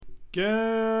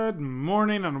Good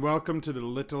morning and welcome to the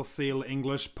Little Seal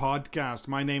English podcast.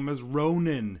 My name is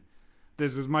Ronan.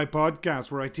 This is my podcast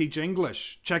where I teach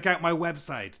English. Check out my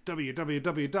website,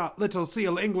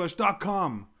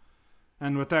 www.littlesealenglish.com.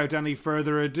 And without any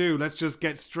further ado, let's just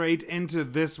get straight into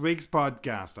this week's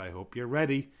podcast. I hope you're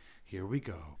ready. Here we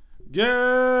go.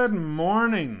 Good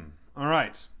morning. All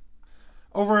right.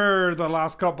 Over the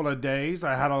last couple of days,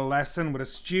 I had a lesson with a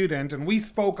student and we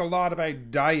spoke a lot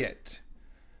about diet.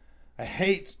 I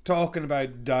hate talking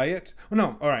about diet.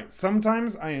 Alright,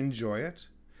 sometimes I enjoy it.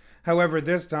 However,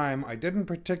 this time I didn't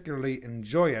particularly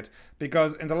enjoy it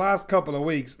because in the last couple of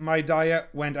weeks, my diet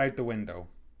went out the window.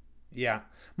 Yeah,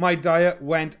 my diet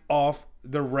went off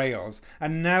the rails.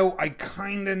 And now I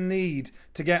kinda need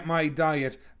to get my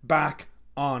diet back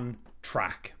on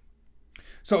track.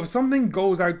 So if something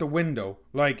goes out the window,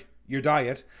 like your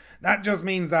diet, that just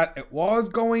means that it was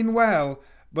going well,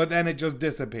 but then it just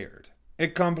disappeared.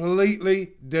 It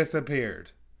completely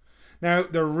disappeared. Now,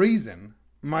 the reason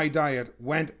my diet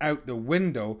went out the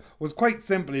window was quite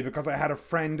simply because I had a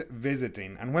friend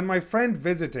visiting. And when my friend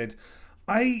visited,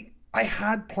 I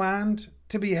had planned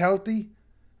to be healthy.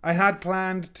 I had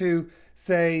planned to,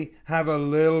 say, have a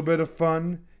little bit of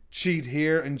fun, cheat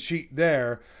here and cheat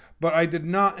there. But I did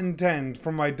not intend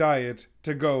for my diet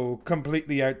to go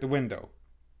completely out the window.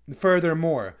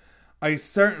 Furthermore, I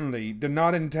certainly did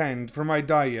not intend for my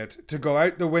diet to go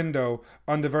out the window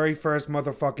on the very first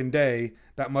motherfucking day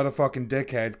that motherfucking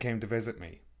dickhead came to visit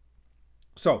me.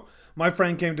 So, my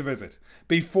friend came to visit.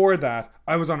 Before that,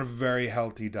 I was on a very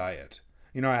healthy diet.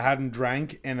 I hadn't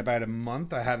drank in about a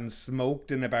month. I hadn't smoked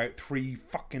in about 3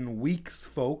 fucking weeks,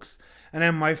 folks. And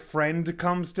then my friend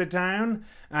comes to town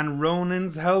and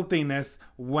Ronan's healthiness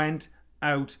went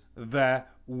out the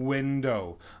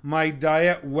window. My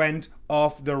diet went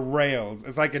off the rails.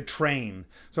 It's like a train.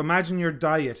 So imagine your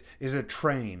diet is a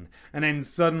train and then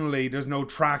suddenly there's no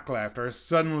track left, or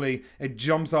suddenly it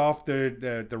jumps off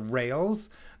the rails.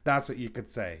 That's what you could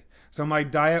say. So my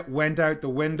diet went out the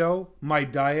window. My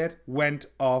diet went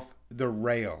off the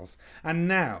rails. And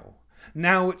now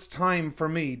it's time for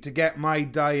me to get my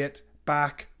diet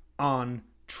back on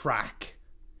track.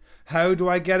 How do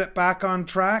I get it back on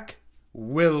track?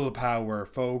 Willpower,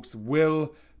 folks.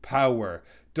 Willpower.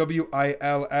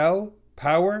 W-I-L-L,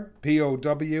 power,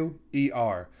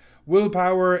 P-O-W-E-R.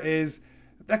 Willpower is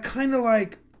that kind of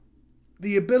like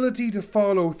the ability to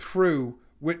follow through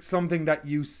with something that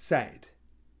you said.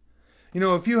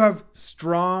 If you have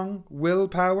strong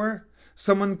willpower,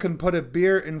 someone can put a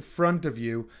beer in front of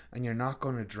you and you're not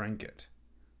going to drink it.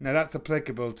 Now that's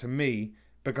applicable to me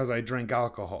because I drink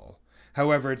alcohol.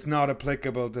 However, it's not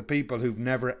applicable to people who've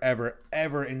never, ever,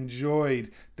 ever enjoyed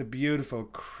the beautiful,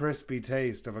 crispy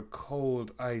taste of a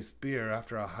cold iced beer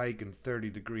after a hike in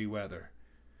 30-degree weather.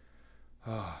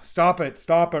 Oh, stop it,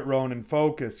 Ronan.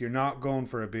 Focus. You're not going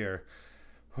for a beer.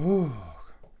 Whew.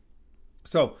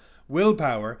 So,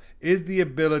 willpower is the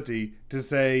ability to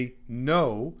say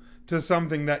no to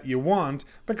something that you want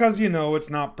because it's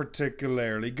not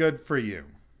particularly good for you.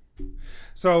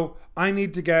 So I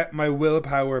need to get my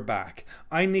willpower back.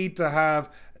 I need to have,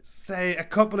 say, a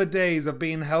couple of days of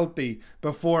being healthy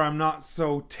before I'm not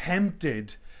so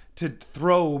tempted to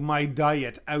throw my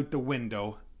diet out the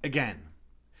window again.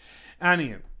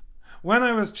 Anywho, when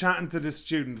I was chatting to the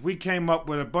student, we came up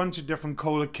with a bunch of different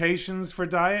collocations for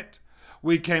diet.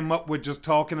 We came up with just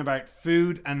talking about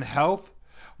food and health.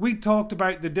 We talked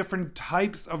about the different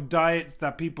types of diets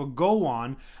that people go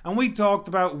on, and we talked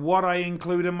about what I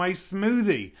include in my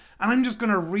smoothie. And I'm just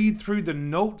going to read through the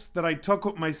notes that I took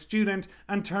with my student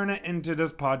and turn it into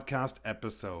this podcast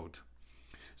episode.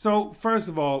 So, first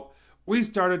of all, we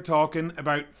started talking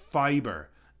about fiber.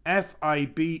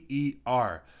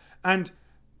 F-I-B-E-R. And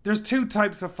there's 2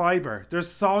 types of fiber.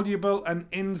 There's soluble and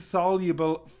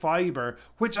insoluble fiber,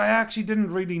 which I actually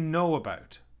didn't really know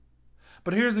about.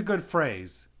 But here's a good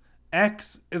phrase.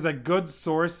 X is a good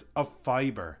source of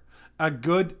fiber. A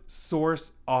good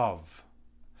source of.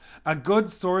 A good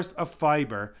source of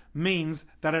fiber means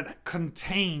that it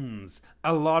contains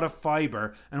a lot of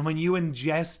fiber, and when you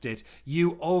ingest it,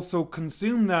 you also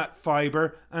consume that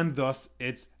fiber, and thus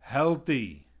it's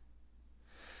healthy.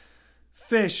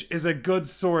 Fish is a good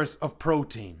source of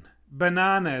protein.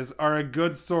 Bananas are a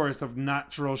good source of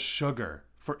natural sugar,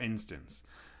 for instance.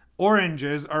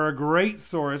 Oranges are a great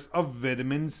source of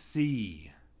vitamin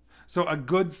C. So a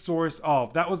good source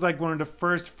of. That was like one of the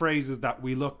first phrases that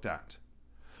we looked at.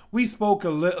 We spoke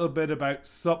a little bit about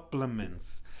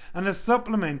supplements. And a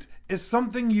supplement is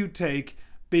something you take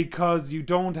because you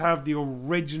don't have the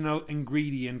original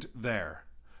ingredient there.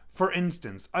 For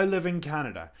instance, I live in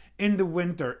Canada. In the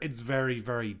winter, it's very,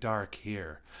 very dark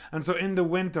here. And so in the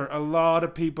winter, a lot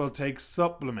of people take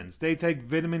supplements. They take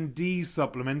vitamin D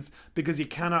supplements because you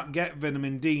cannot get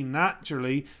vitamin D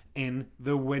naturally in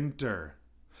the winter.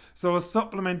 So a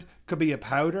supplement could be a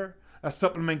powder, a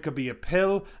supplement could be a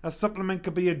pill, a supplement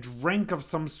could be a drink of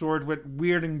some sort with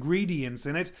weird ingredients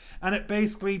in it, and it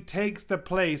basically takes the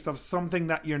place of something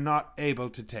that you're not able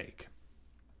to take.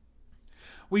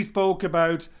 We spoke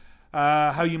about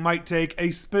how you might take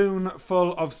a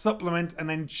spoonful of supplement and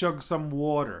then chug some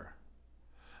water.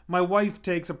 My wife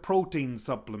takes a protein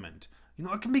supplement.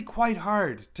 It can be quite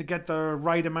hard to get the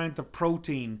right amount of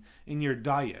protein in your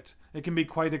diet. It can be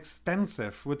quite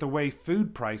expensive with the way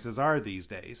food prices are these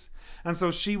days. And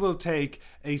so she will take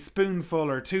a spoonful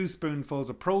or 2 spoonfuls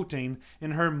of protein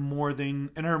in her morning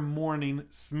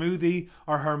smoothie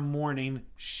or her morning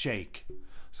shake.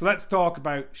 So let's talk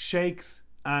about shakes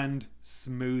and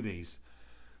smoothies.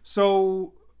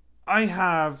 So I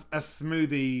have a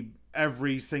smoothie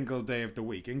every single day of the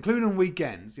week, including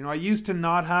weekends. I used to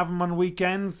not have them on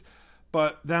weekends,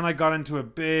 but then I got into a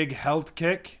big health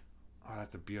kick. Oh,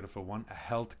 that's a beautiful one, a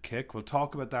health kick. We'll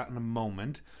talk about that in a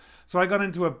moment. So I got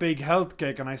into a big health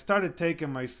kick and I started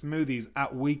taking my smoothies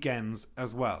at weekends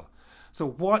as well. So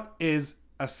what is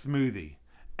a smoothie?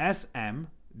 SMOOTHIE.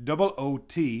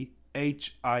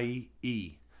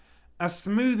 A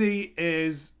smoothie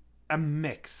is a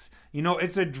mix.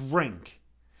 It's a drink.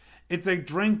 It's a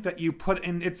drink that you put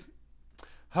in.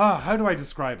 How do I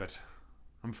describe it?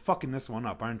 I'm fucking this one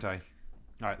up, aren't I?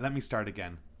 Alright, let me start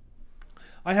again.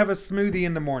 I have a smoothie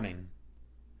in the morning.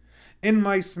 In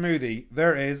my smoothie,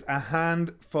 there is a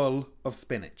handful of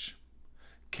spinach.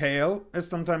 Kale is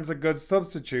sometimes a good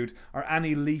substitute, or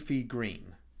any leafy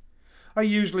green. I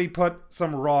usually put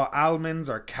some raw almonds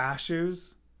or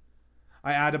cashews.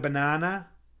 I add a banana,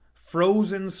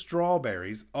 frozen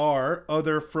strawberries, or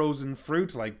other frozen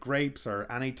fruit like grapes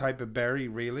or any type of berry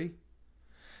really.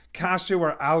 Cashew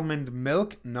or almond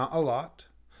milk, not a lot.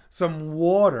 Some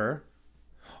water.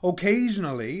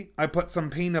 Occasionally, I put some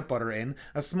peanut butter in,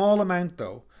 a small amount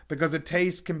though, because the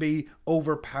taste can be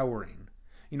overpowering.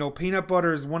 Peanut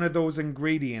butter is one of those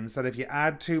ingredients that if you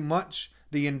add too much,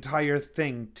 the entire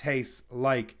thing tastes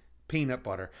like peanut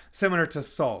butter, similar to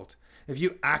salt. If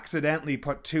you accidentally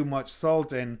put too much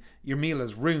salt in, your meal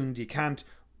is ruined. You can't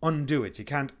undo it. You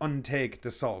can't untake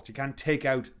the salt. You can't take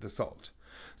out the salt.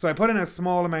 So I put in a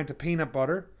small amount of peanut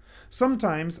butter.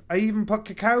 Sometimes I even put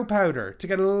cacao powder to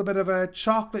get a little bit of a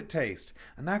chocolate taste.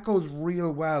 And that goes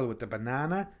real well with the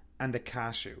banana and the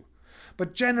cashew.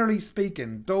 But generally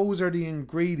speaking, those are the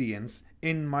ingredients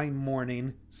in my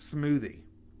morning smoothie.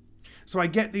 So I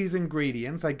get these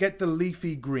ingredients, I get the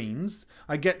leafy greens,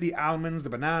 I get the almonds, the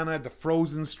banana, the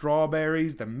frozen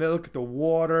strawberries, the milk, the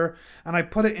water, and I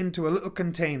put it into a little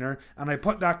container, and I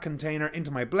put that container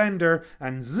into my blender,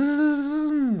 and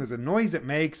zzz, there's a noise it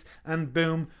makes, and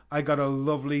boom, I got a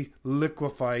lovely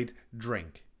liquefied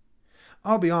drink.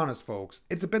 I'll be honest, folks,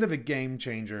 it's a bit of a game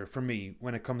changer for me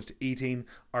when it comes to eating,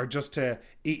 or just to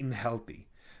eating healthy.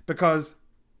 Because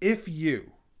if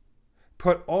you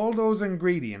put all those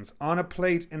ingredients on a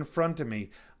plate in front of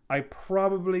me, I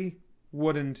probably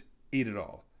wouldn't eat it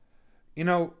all.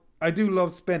 I do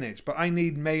love spinach, but I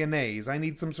need mayonnaise. I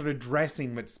need some sort of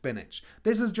dressing with spinach.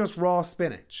 This is just raw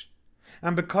spinach.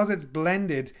 And because it's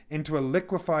blended into a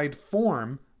liquefied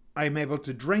form, I'm able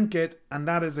to drink it, and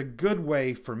that is a good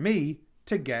way for me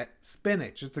to get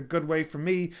spinach. It's a good way for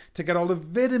me to get all the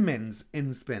vitamins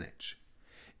in spinach.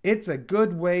 It's a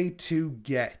good way to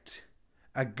get.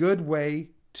 A good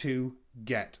way to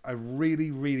get. I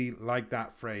really, really like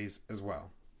that phrase as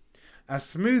well. A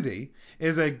smoothie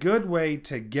is a good way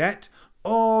to get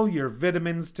all your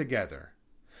vitamins together.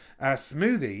 A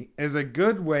smoothie is a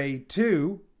good way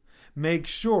to make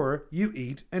sure you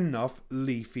eat enough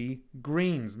leafy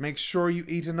greens. Make sure you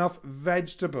eat enough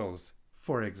vegetables,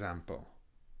 for example.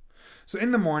 So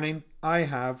in the morning, I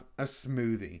have a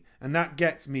smoothie, and that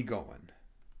gets me going.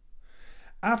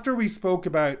 After we spoke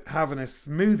about having a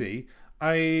smoothie,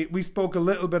 we spoke a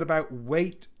little bit about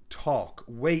weight talk.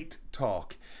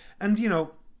 And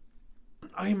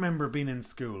I remember being in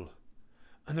school,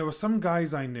 and there were some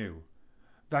guys I knew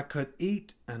that could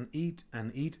eat and eat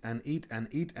and eat and eat and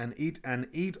eat and eat and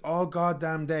eat all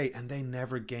goddamn day, and they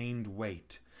never gained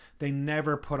weight. They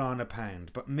never put on a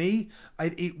pound. But me,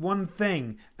 I'd eat one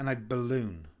thing and I'd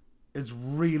balloon. It's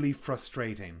really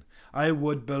frustrating. I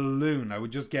would balloon. I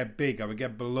would just get big. I would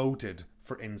get bloated,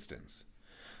 for instance.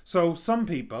 So some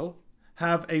people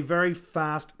have a very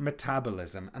fast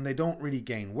metabolism and they don't really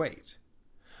gain weight.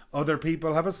 Other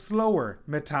people have a slower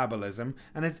metabolism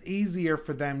and it's easier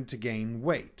for them to gain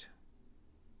weight.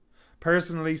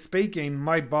 Personally speaking,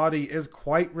 my body is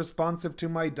quite responsive to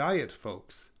my diet,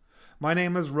 folks. My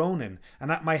name is Ronan,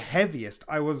 and at my heaviest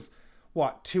I was,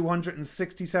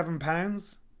 267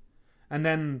 pounds? And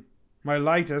then my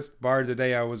lightest, bar the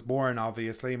day I was born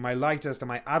obviously, my lightest in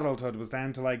my adulthood was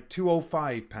down to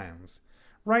 205 pounds.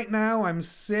 Right now I'm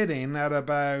sitting at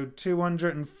about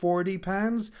 240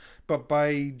 pounds, but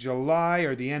by July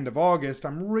or the end of August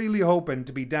I'm really hoping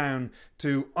to be down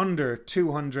to under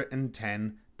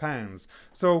 210 pounds.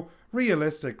 So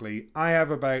realistically, I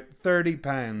have about 30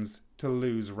 pounds to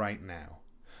lose right now.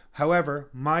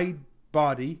 However, my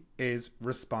body is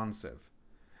responsive,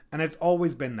 and it's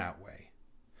always been that way.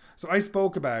 So I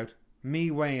spoke about me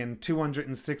weighing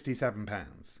 267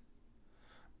 pounds.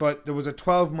 But there was a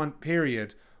 12-month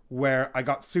period where I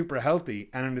got super healthy,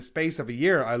 and in the space of a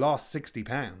year I lost 60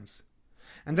 pounds.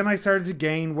 And then I started to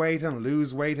gain weight and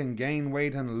lose weight and gain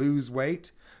weight and lose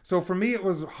weight. So for me it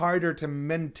was harder to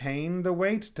maintain the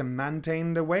weight,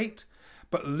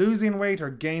 but losing weight or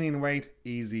gaining weight,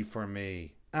 easy for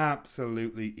me.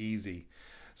 Absolutely easy.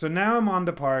 So now I'm on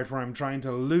the part where I'm trying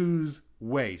to lose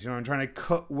weight. I'm trying to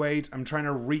cut weight. I'm trying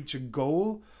to reach a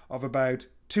goal of about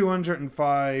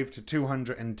 205 to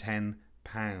 210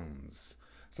 pounds.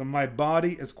 So my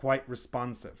body is quite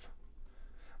responsive.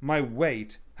 My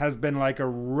weight has been like a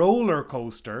roller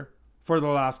coaster for the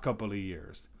last couple of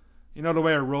years. You know the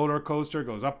way a roller coaster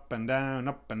goes up and down,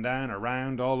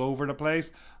 around, all over the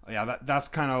place? Yeah, that's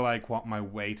kind of like what my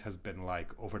weight has been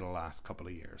like over the last couple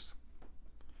of years.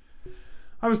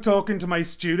 I was talking to my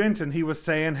student and he was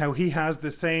saying how he has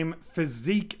the same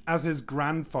physique as his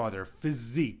grandfather.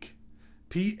 Physique.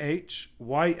 P-H-Y-S-I-Q-U-E.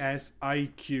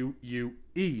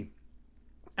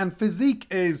 And physique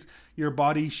is your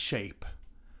body shape,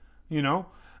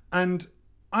 And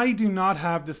I do not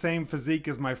have the same physique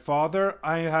as my father.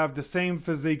 I have the same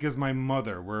physique as my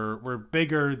mother. We're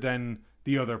bigger than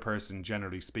the other person,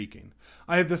 generally speaking.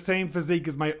 I have the same physique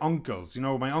as my uncles.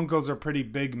 My uncles are pretty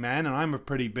big men, and I'm a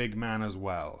pretty big man as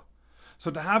well. So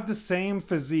to have the same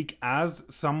physique as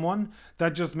someone,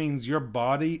 that just means your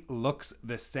body looks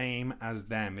the same as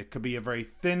them. It could be a very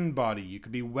thin body. You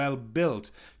could be well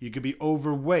built. You could be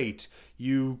overweight.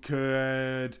 You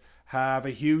could have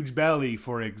a huge belly,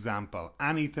 for example.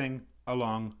 Anything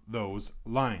along those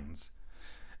lines.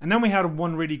 And then we had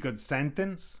one really good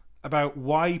sentence about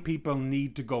why people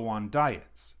need to go on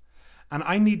diets. And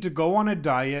I need to go on a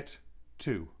diet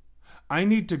too. I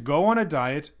need to go on a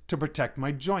diet to protect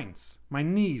my joints, my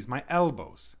knees, my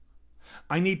elbows.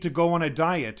 I need to go on a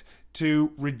diet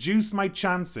to reduce my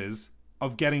chances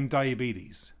of getting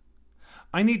diabetes.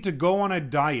 I need to go on a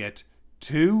diet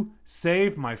to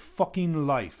save my fucking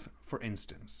life, for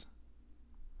instance.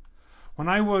 When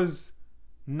I was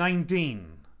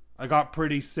 19, I got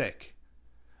pretty sick.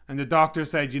 And the doctor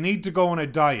said, you need to go on a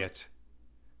diet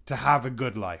to have a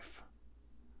good life.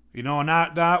 And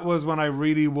that was when I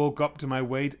really woke up to my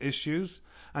weight issues.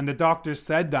 And the doctor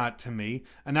said that to me.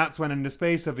 And that's when in the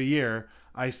space of a year,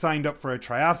 I signed up for a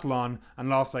triathlon and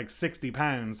lost 60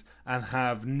 pounds and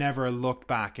have never looked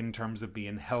back in terms of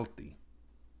being healthy.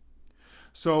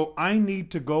 So I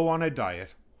need to go on a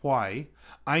diet. Why?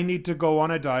 I need to go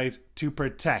on a diet to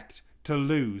protect, to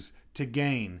lose, to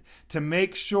gain, to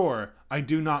make sure I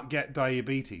do not get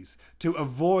diabetes, to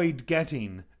avoid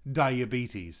getting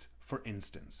diabetes, for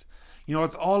instance.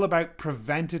 It's all about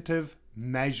preventative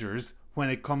measures when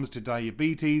it comes to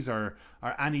diabetes or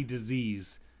any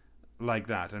disease like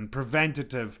that. And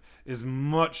preventative is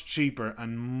much cheaper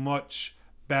and much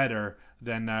better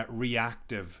than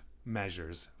reactive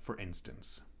measures, for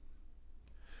instance.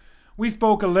 We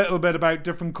spoke a little bit about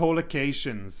different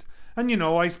collocations. And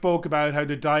I spoke about how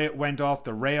the diet went off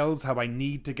the rails, how I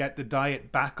need to get the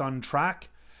diet back on track.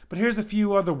 But here's a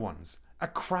few other ones. A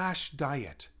crash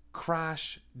diet.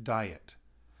 Crash diet.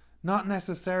 Not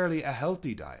necessarily a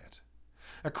healthy diet.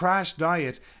 A crash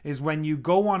diet is when you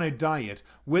go on a diet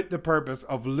with the purpose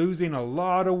of losing a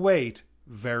lot of weight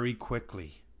very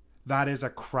quickly. That is a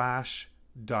crash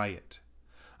diet.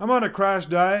 I'm on a crash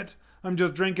diet. I'm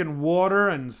just drinking water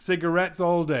and cigarettes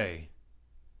all day.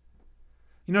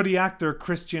 The actor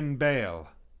Christian Bale.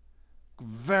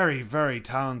 Very, very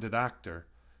talented actor.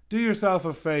 Do yourself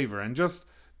a favor and just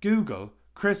Google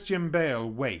Christian Bale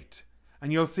weight.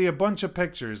 And you'll see a bunch of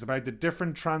pictures about the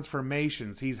different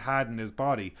transformations he's had in his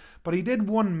body. But he did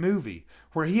one movie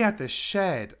where he had to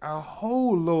shed a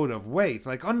whole load of weight,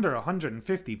 under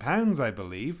 150 pounds, I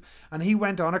believe. And he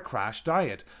went on a crash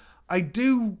diet. I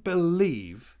do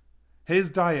believe his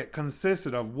diet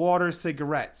consisted of water,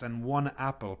 cigarettes, and 1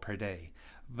 apple per day.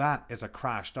 That is a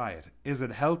crash diet. Is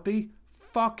it healthy?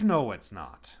 Fuck no, it's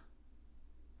not.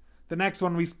 The next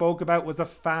one we spoke about was a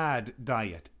fad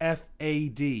diet,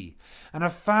 F-A-D. And a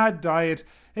fad diet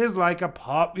is like a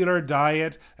popular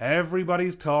diet.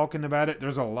 Everybody's talking about it.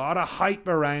 There's a lot of hype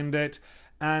around it,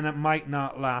 and it might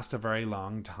not last a very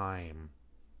long time.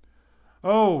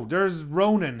 Oh, there's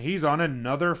Ronan. He's on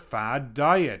another fad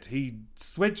diet. He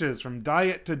switches from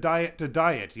diet to diet to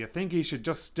diet. You think he should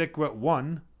just stick with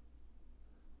one?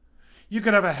 You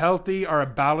could have a healthy or a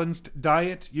balanced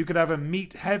diet. You could have a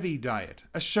meat-heavy diet,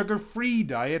 a sugar-free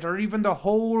diet, or even the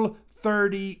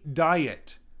Whole30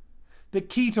 diet. The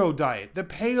keto diet, the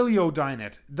paleo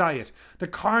diet, the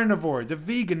carnivore, the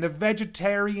vegan, the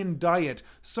vegetarian diet.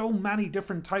 So many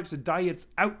different types of diets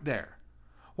out there.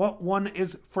 What one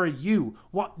is for you?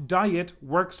 What diet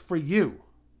works for you?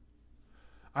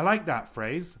 I like that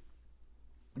phrase.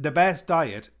 The best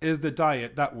diet is the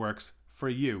diet that works for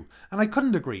you. And I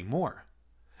couldn't agree more.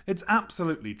 It's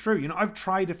absolutely true. You know, I've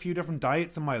tried a few different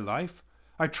diets in my life.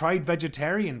 I tried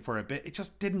vegetarian for a bit. It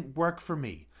just didn't work for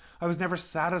me. I was never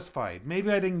satisfied.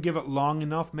 Maybe I didn't give it long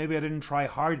enough. Maybe I didn't try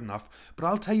hard enough. But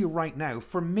I'll tell you right now,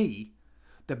 for me,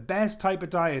 the best type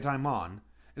of diet I'm on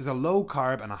is a low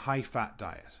carb and a high fat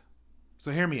diet.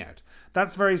 So hear me out.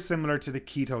 That's very similar to the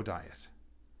keto diet.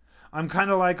 I'm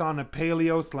kind of like on a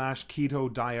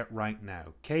paleo/keto diet right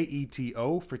now.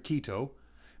 Keto for keto,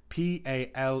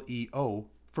 Paleo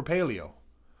for paleo.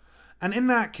 And in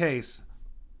that case,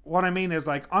 what I mean is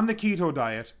like on the keto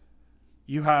diet,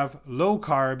 you have low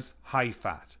carbs, high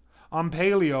fat. On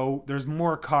paleo, there's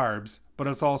more carbs, but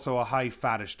it's also a high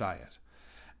fattish diet.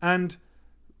 And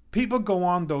people go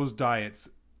on those diets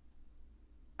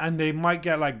and they might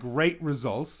get like great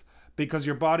results because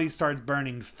your body starts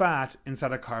burning fat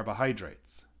instead of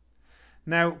carbohydrates.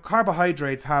 Now,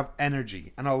 carbohydrates have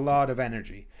energy, and a lot of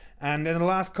energy. And in the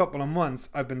last couple of months,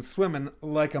 I've been swimming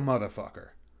like a motherfucker.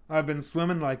 I've been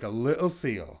swimming like a little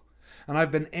seal. And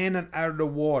I've been in and out of the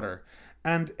water.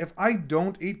 And if I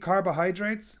don't eat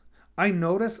carbohydrates, I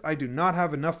notice I do not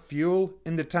have enough fuel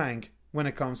in the tank when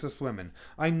it comes to swimming.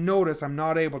 I notice I'm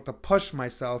not able to push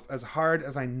myself as hard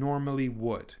as I normally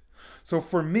would. So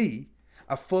for me,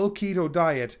 a full keto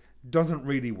diet doesn't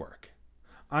really work.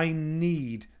 I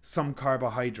need some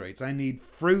carbohydrates. I need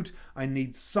fruit. I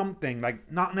need something,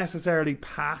 like not necessarily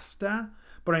pasta,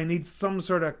 but I need some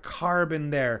sort of carb in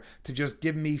there to just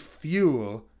give me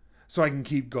fuel so I can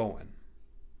keep going.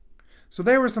 So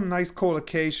there were some nice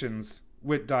collocations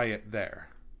with diet there.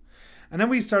 And then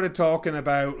we started talking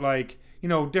about like, you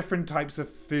know, different types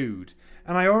of food.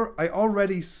 And I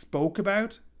already spoke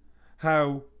about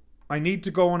how I need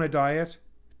to go on a diet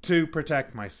to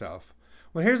protect myself.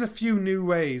 Well, here's a few new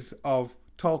ways of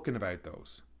talking about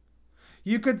those.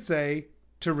 You could say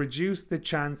to reduce the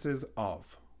chances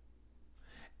of.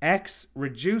 X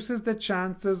reduces the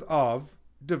chances of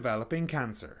developing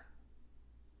cancer.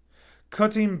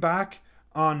 Cutting back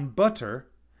on butter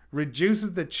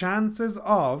reduces the chances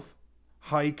of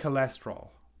high cholesterol.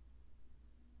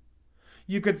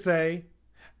 You could say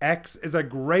X is a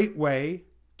great way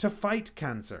to fight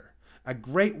cancer. A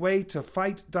great way to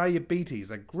fight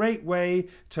diabetes, a great way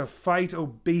to fight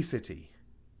obesity.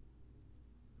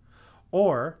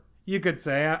 Or you could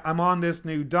say, I'm on this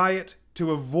new diet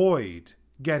to avoid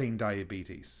getting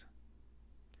diabetes.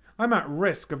 I'm at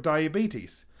risk of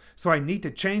diabetes, so I need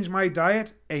to change my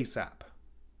diet ASAP.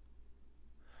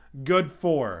 Good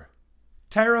for.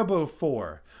 Terrible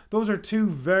for. Those are two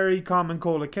very common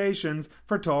collocations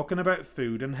for talking about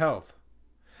food and health.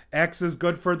 X is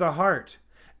good for the heart.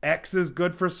 X is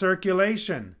good for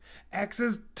circulation. X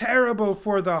is terrible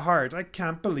for the heart. I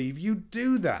can't believe you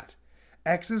do that.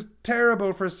 X is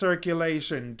terrible for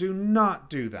circulation. Do not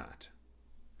do that.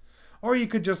 Or you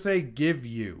could just say give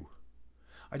you.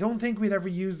 I don't think we'd ever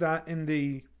use that in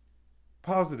the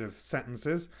positive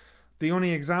sentences. The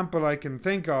only example I can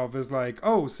think of is like,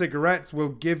 oh, cigarettes will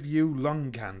give you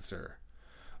lung cancer.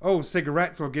 Oh,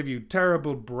 cigarettes will give you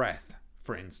terrible breath,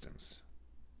 for instance.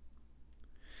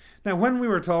 Now, when we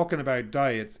were talking about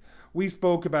diets, we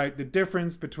spoke about the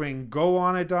difference between go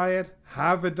on a diet,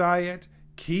 have a diet,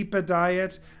 keep a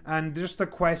diet, and just the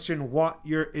question, what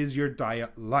is your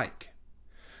diet like?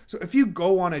 So if you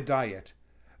go on a diet,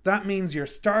 that means you're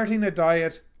starting a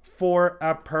diet for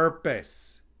a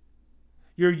purpose.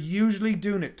 You're usually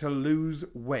doing it to lose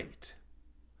weight.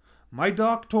 My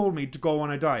doc told me to go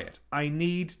on a diet. I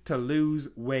need to lose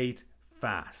weight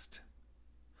fast.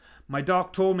 My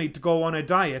doc told me to go on a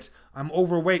diet. I'm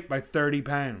overweight by 30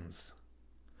 pounds.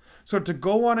 So to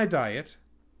go on a diet,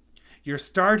 you're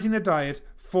starting a diet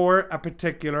for a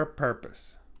particular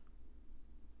purpose.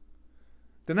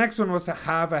 The next one was to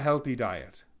have a healthy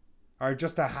diet, or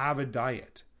just to have a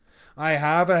diet. I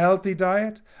have a healthy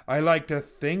diet. I like to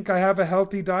think I have a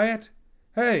healthy diet.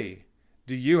 Hey,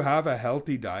 do you have a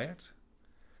healthy diet?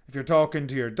 If you're talking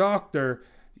to your doctor,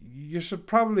 you should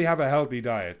probably have a healthy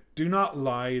diet. Do not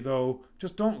lie, though.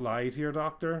 Just don't lie to your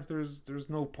doctor. There's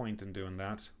no point in doing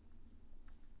that.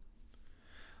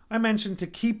 I mentioned to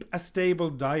keep a stable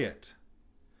diet.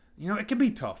 It can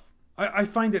be tough. I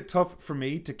find it tough for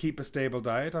me to keep a stable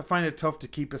diet. I find it tough to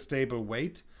keep a stable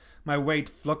weight. My weight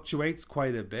fluctuates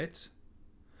quite a bit.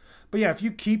 But yeah, if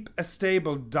you keep a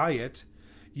stable diet,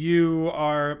 you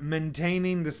are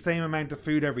maintaining the same amount of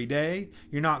food every day.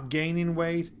 You're not gaining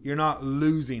weight. You're not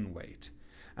losing weight.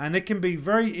 And it can be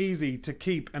very easy to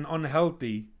keep an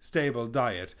unhealthy, stable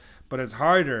diet. But it's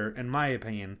harder, in my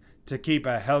opinion, to keep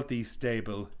a healthy,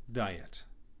 stable diet.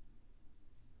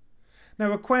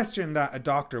 Now, a question that a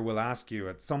doctor will ask you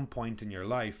at some point in your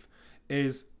life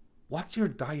is, what's your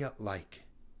diet like?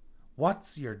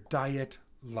 What's your diet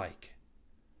like?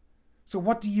 So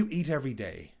what do you eat every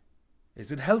day?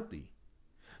 Is it healthy?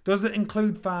 Does it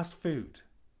include fast food?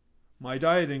 My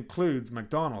diet includes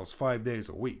McDonald's 5 days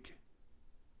a week.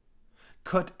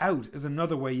 Cut out is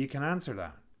another way you can answer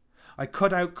that. I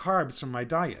cut out carbs from my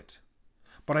diet,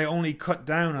 but I only cut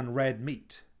down on red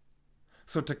meat.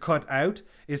 So to cut out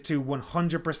is to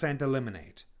 100%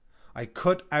 eliminate. I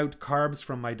cut out carbs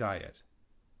from my diet.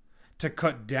 To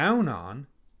cut down on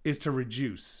is to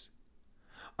reduce.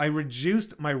 I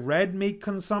reduced my red meat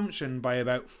consumption by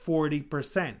about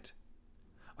 40%.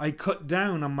 I cut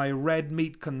down on my red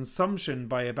meat consumption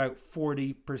by about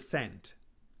 40%.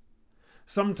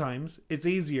 Sometimes it's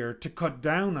easier to cut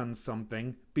down on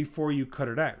something before you cut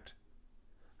it out.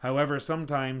 However,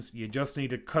 sometimes you just need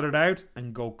to cut it out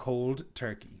and go cold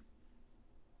turkey.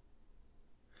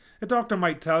 A doctor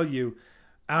might tell you,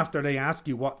 after they ask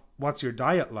you what's your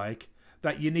diet like,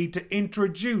 that you need to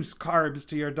introduce carbs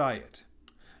to your diet.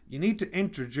 You need to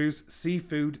introduce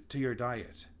seafood to your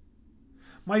diet.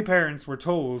 My parents were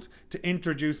told to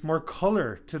introduce more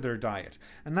colour to their diet,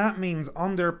 and that means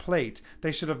on their plate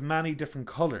they should have many different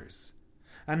colours.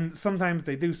 And sometimes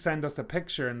they do send us a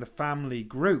picture in the family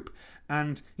group,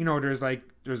 and there's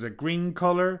a green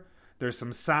colour, there's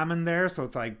some salmon there, so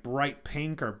it's like bright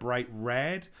pink or bright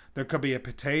red. There could be a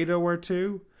potato or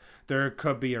two. There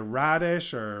could be a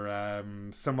radish or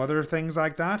some other things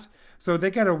like that. So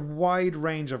they get a wide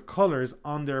range of colours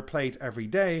on their plate every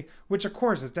day, which of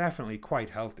course is definitely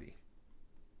quite healthy.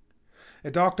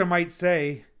 A doctor might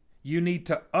say, you need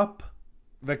to up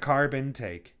the carb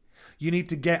intake. You need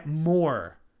to get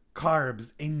more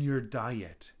carbs in your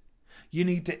diet. You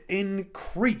need to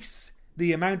increase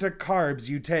the amount of carbs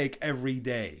you take every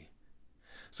day.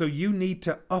 So you need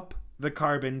to up the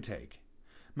carb intake.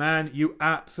 Man, you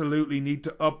absolutely need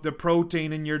to up the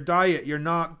protein in your diet. You're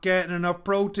not getting enough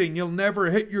protein. You'll never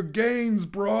hit your gains,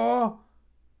 brah.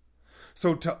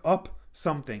 So to up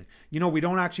something, we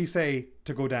don't actually say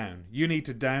to go down. You need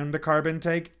to down the carb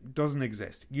intake. Doesn't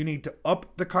exist. You need to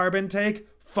up the carb intake.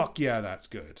 Fuck yeah, that's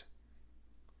good.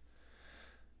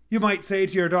 You might say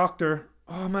to your doctor,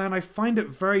 oh man, I find it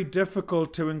very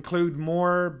difficult to include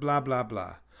more blah blah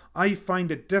blah. I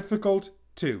find it difficult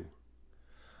too.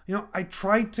 I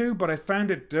tried to, but I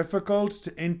found it difficult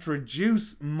to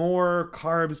introduce more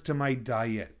carbs to my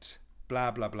diet.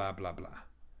 Blah, blah, blah, blah, blah.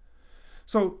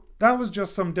 So that was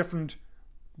just some different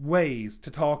ways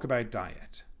to talk about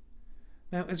diet.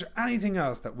 Now, is there anything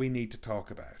else that we need to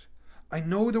talk about? I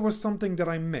know there was something that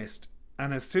I missed,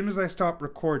 and as soon as I stop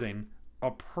recording,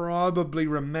 I'll probably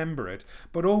remember it.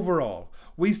 But overall,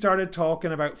 we started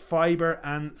talking about fiber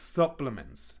and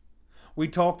supplements. We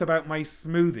talked about my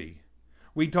smoothie.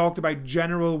 We talked about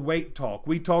general weight talk.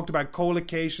 We talked about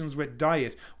collocations with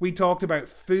diet. We talked about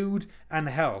food and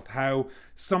health, how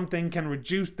something can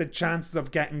reduce the chances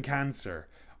of getting cancer,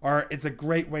 or it's a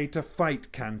great way to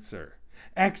fight cancer.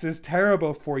 X is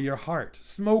terrible for your heart.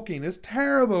 Smoking is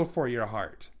terrible for your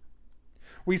heart.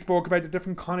 We spoke about the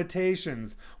different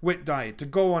connotations with diet, to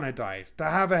go on a diet, to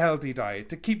have a healthy diet,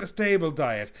 to keep a stable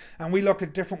diet, and we looked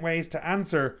at different ways to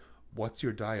answer, what's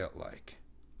your diet like?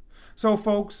 So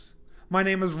folks, my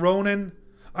name is Ronan.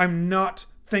 I'm not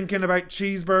thinking about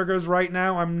cheeseburgers right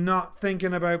now. I'm not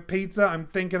thinking about pizza. I'm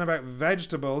thinking about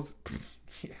vegetables.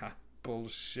 Yeah,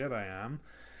 bullshit I am.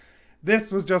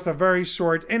 This was just a very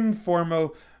short,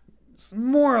 informal,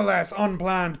 more or less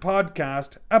unplanned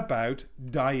podcast about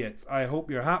diets. I hope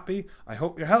you're happy. I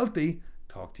hope you're healthy.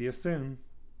 Talk to you soon.